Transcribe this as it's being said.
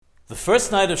The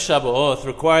first night of Shavuot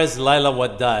requires Laila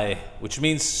Wadai, which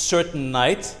means certain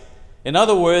night. In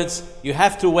other words, you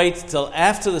have to wait till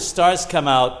after the stars come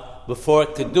out before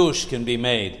Qiddush can be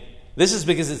made. This is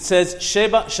because it says,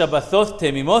 Sheba Shabbathot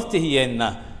Temimot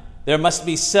Tihiyenna. There must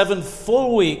be 7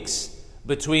 full weeks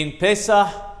between Pesach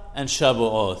and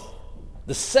Shavuot.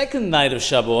 The second night of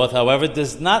Shavuot, however,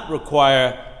 does not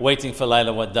require waiting for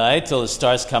Laila Wadai till the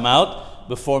stars come out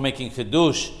before making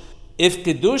Qiddush. If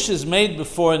Qiddush is made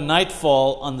before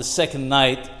nightfall on the second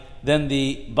night, then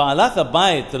the Ba'alat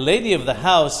HaBayit, the lady of the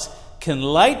house, can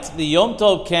light the Yom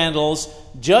Tov candles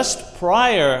just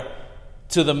prior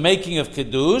to the making of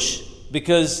Qiddush,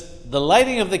 because the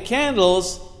lighting of the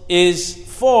candles is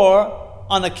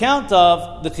on account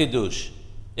of the Qiddush.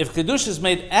 If Qiddush is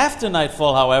made after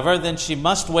nightfall, however, then she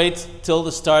must wait till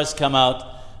the stars come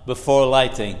out before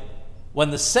lighting.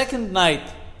 When the second night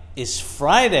is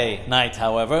Friday night,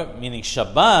 however, meaning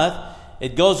Shabbat,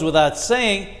 it goes without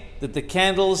saying that the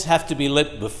candles have to be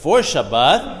lit before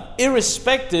Shabbat,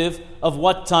 irrespective of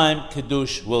what time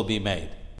Qiddush will be made.